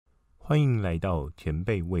欢迎来到前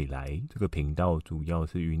辈未来这个频道，主要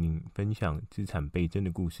是与您分享资产倍增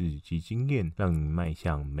的故事及经验，让您迈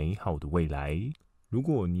向美好的未来。如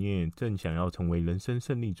果你也正想要成为人生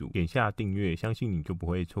胜利组，点下订阅，相信你就不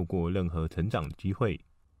会错过任何成长的机会。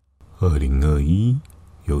2021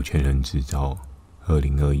有钱人制造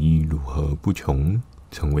，2021如何不穷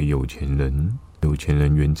成为有钱人？有钱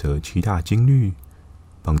人原则7大金律，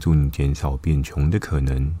帮助你减少变穷的可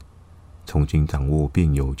能。重新掌握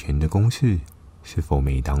变有钱的公式。是否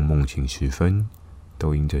每当梦醒时分，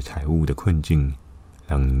都因着财务的困境，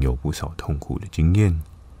让你有不少痛苦的经验？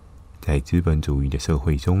在资本主义的社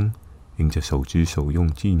会中，因着手知手用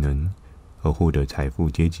技能而获得财富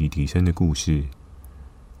阶级提升的故事，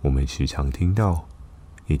我们时常听到，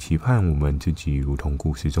也期盼我们自己如同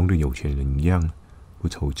故事中的有钱人一样，不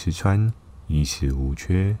愁吃穿，衣食无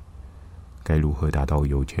缺。该如何达到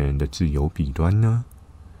有钱人的自由彼端呢？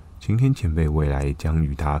今天前辈未来将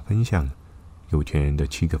与大家分享有钱人的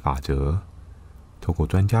7个法则，透过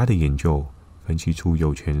专家的研究，分析出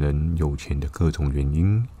有钱人有钱的各种原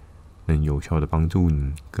因，能有效的帮助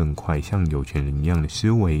你更快像有钱人一样的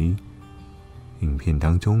思维。影片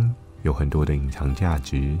当中有很多的隐藏价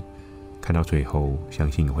值，看到最后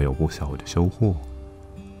相信会有不少的收获。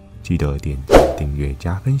记得点赞、订阅、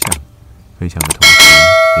加分享，分享的同时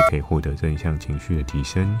也可以获得正向情绪的提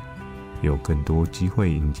升，也有更多机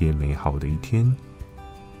会迎接美好的一天。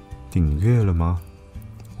订阅了吗？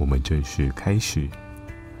我们正式开始。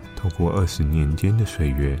透过20年间的岁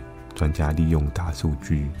月，专家利用大数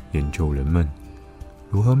据研究人们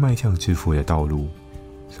如何迈向致富的道路。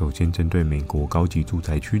首先针对美国高级住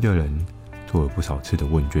宅区的人做了不少次的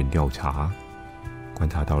问卷调查，观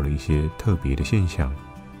察到了一些特别的现象。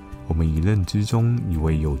我们以认知中以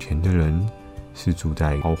为有钱的人是住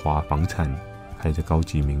在豪华房产、开着高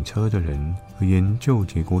级名车的人，而研究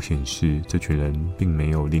结果显示，这群人并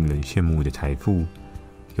没有令人羡慕的财富。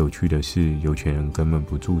有趣的是，有钱人根本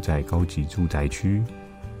不住在高级住宅区。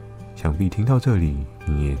想必听到这里，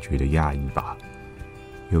你也觉得讶异吧？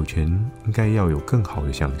有钱应该要有更好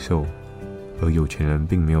的享受，而有钱人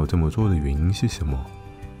并没有这么做的原因是什么？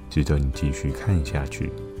值得你继续看下去。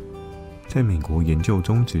在美国研究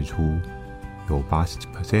中指出，有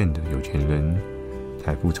 80% 的有钱人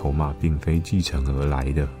财富筹码并非继承而来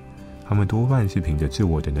的，他们多半是凭着自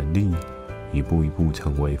我的能力，一步一步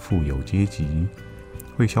成为富有阶级。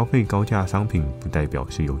会消费高价商品不代表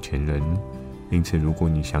是有钱人，因此如果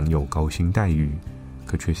你享有高薪待遇，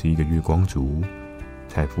可却是一个月光族，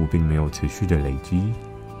财富并没有持续的累积，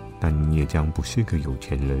那你也将不是个有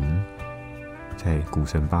钱人。在股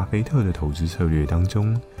神巴菲特的投资策略当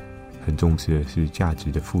中，很重视的是价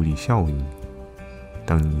值的复利效应。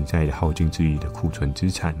当你一再的耗尽自己的库存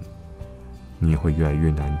资产，你也会越来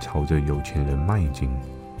越难朝着有钱人迈进，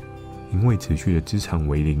因为持续的资产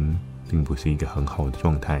为零并不是一个很好的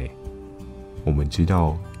状态。我们知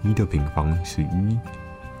道1的平方是1，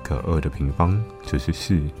可2的平方则是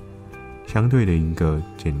4。相对的一个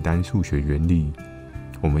简单数学原理，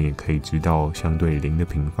我们也可以知道相对0的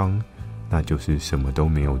平方，那就是什么都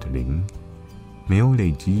没有的0。没有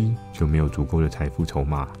累积，就没有足够的财富筹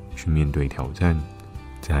码去面对挑战。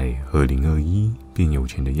在2021变有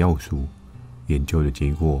钱的要素，研究的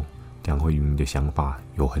结果将会与你的想法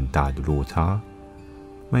有很大的落差。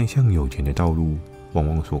迈向有钱的道路，往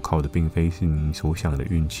往所靠的并非是你所想的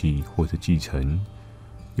运气或是继承，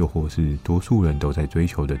又或是多数人都在追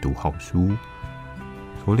求的读好书。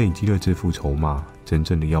所累积的致富筹码，真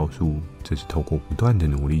正的要素则是透过不断的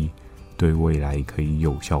努力，对未来可以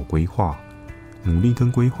有效规划。努力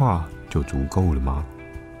跟规划就足够了吗？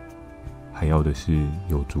还要的是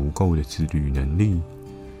有足够的自律能力。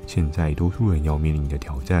现在多数人要面临的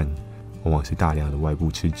挑战，往往是大量的外部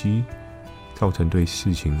刺激，造成对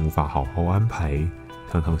事情无法好好安排，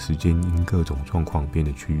常常时间因各种状况变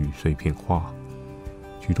得趋于碎片化。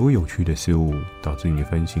许多有趣的事物导致你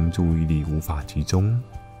分心注意力无法集中。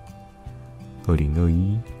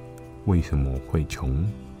2021为什么会穷？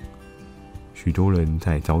许多人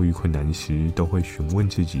在遭遇困难时都会询问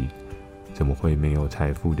自己，怎么会没有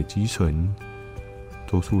财富的积存？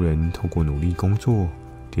多数人透过努力工作，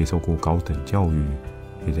接受过高等教育，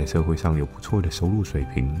也在社会上有不错的收入水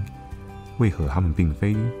平，为何他们并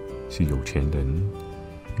非是有钱人？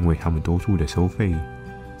因为他们多数的收费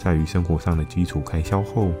在于生活上的基础开销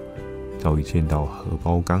后，早已见到荷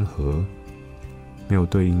包干涸，没有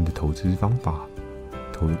对应的投资方法。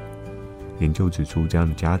研究指出，这样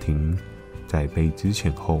的家庭在被资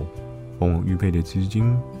遣后，往往预备的资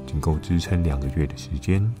金仅够支撑2个月的时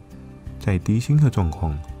间。在低薪的状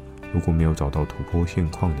况，如果没有找到突破现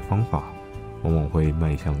况的方法，往往会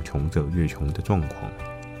迈向穷者越穷的状况。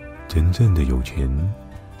真正的有钱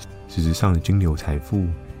实质上的金流财富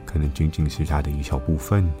可能仅仅是它的一小部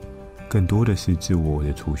分，更多的是自我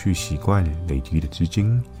的储蓄习惯累积的资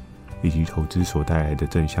金，以及投资所带来的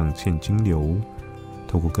正向现金流，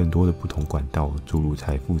透过更多的不同管道注入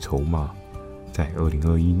财富筹码，在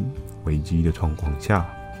2021危机的状况下，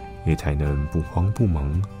也才能不慌不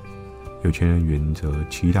忙。有钱人原则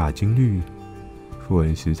7大金律，富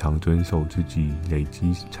人时常遵守自己累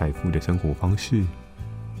积财富的生活方式。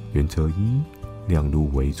原则1：量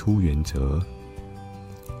入为出原则。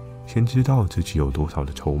先知道自己有多少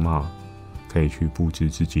的筹码，可以去布置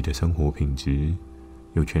自己的生活品质。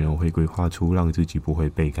有钱人会规划出让自己不会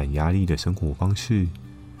倍感压力的生活方式，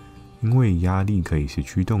因为压力可以是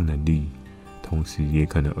驱动能力，同时也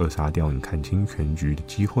可能扼杀掉你看清全局的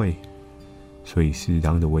机会。所以适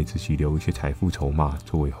当的为自己留一些财富筹码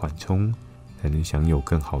作为缓冲，才能享有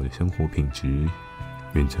更好的生活品质。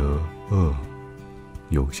原则2：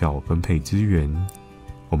有效分配资源。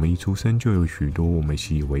我们一出生就有许多我们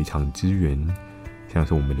习以为常资源，像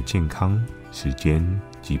是我们的健康、时间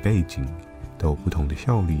及背景都有不同的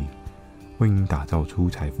效力，为你打造出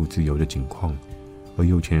财富自由的景况。而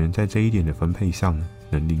有钱人在这一点的分配上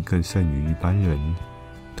能力更胜于一般人，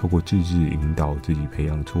透过自制引导自己培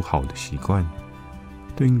养出好的习惯，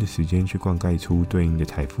对应的时间去灌溉出对应的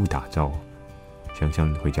财富打造。想想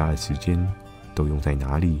你回家的时间都用在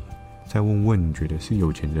哪里，再问问你觉得是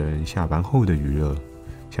有钱的人下班后的娱乐，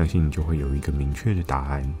相信你就会有一个明确的答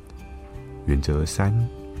案。原则3：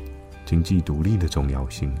经济独立的重要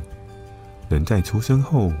性。人在出生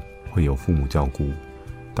后会有父母照顾，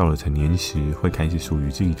到了成年时会开始属于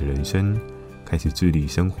自己的人生，开始自理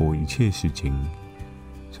生活一切事情。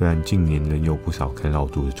虽然近年仍有不少啃老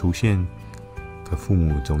族的出现，可父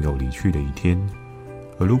母总有离去的一天。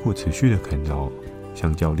而如果持续的啃老，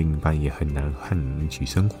相较另一半也很难和你一起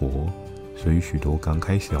生活。所以许多刚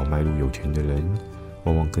开始要迈入有钱的人，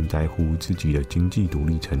往往更在乎自己的经济独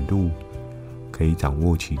立程度，可以掌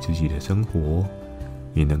握起自己的生活，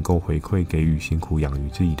也能够回馈给予辛苦养育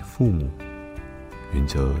自己的父母。原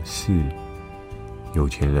则4：有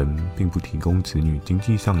钱人并不提供子女经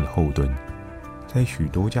济上的后盾。在许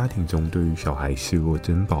多家庭中，对于小孩视若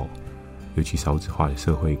珍宝，尤其少子化的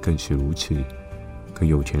社会更是如此。可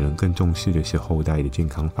有钱人更重视的是后代的健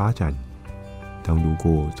康发展。但如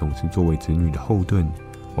果总是作为子女的后盾，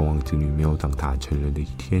往往子女没有长大成人的一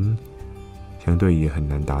天，相对也很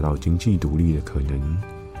难达到经济独立的可能。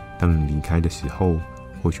当你离开的时候，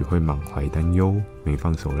或许会满怀担忧，没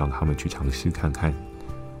放手让他们去尝试看看，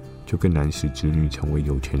就更难使子女成为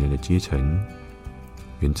有钱人的阶层。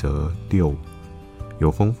原则6：有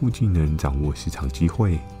丰富技能，掌握市场机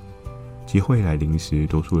会。机会来临时，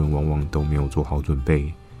多数人往往都没有做好准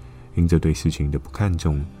备，因着对事情的不看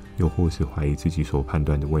重，又或是怀疑自己所判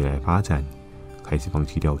断的未来发展，开始放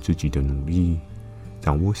弃掉自己的努力。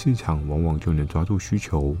掌握市场往往就能抓住需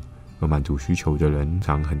求，而满足需求的人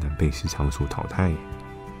常很难被市场所淘汰，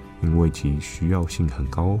因为其需要性很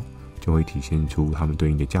高，就会体现出他们对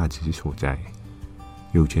应的价值所在。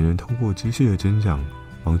有钱人透过知识的增长，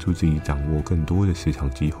帮助自己掌握更多的市场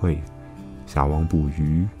机会。撒网捕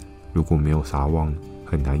鱼，如果没有撒网，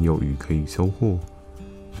很难有鱼可以收获。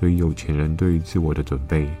所以有钱人对于自我的准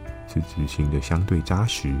备是执行的相对扎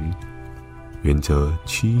实。原则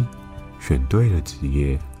7：选对了职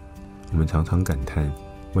业。我们常常感叹，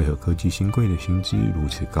为何科技新贵的薪资如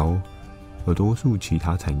此高，而多数其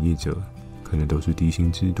他产业者可能都是低薪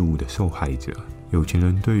制度的受害者。有钱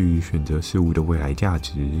人对于选择事物的未来价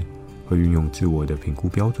值，会运用自我的评估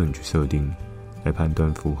标准去设定，来判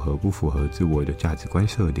断符合不符合自我的价值观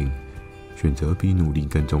设定。选择比努力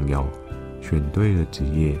更重要。选对了职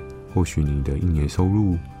业，或许你的1年收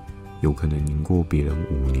入有可能赢过别人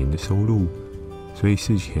5年的收入，所以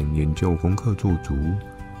事前研究功课做足，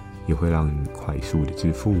也会让你快速的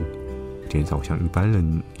致富，减少像一般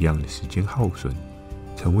人一样的时间耗损。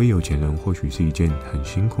成为有钱人或许是一件很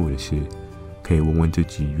辛苦的事，可以问问自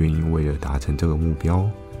己，愿意为了达成这个目标，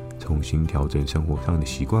重新调整生活上的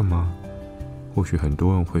习惯吗？或许很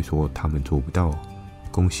多人会说他们做不到，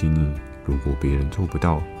恭喜你，如果别人做不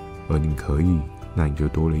到，而你可以，那你就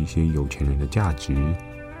多了一些有钱人的价值。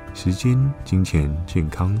时间、金钱、健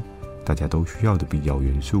康，大家都需要的必要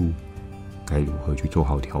元素，该如何去做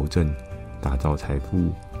好调整，打造财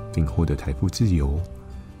富，并获得财富自由，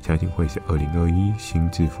相信会是2021新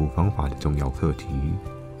致富方法的重要课题。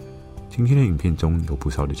今天的影片中有不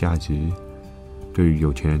少的价值，对于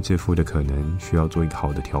有钱人致富的可能，需要做一个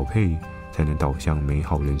好的调配，才能导向美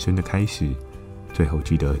好人生的开始。最后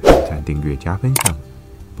记得点赞、订阅、加分享，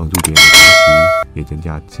帮助别人的同时，也增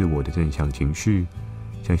加自我的正向情绪。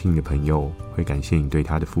相信你的朋友会感谢你对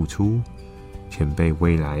他的付出。前辈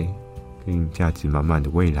未来，给你价值满满的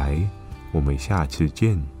未来。我们下次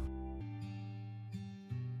见。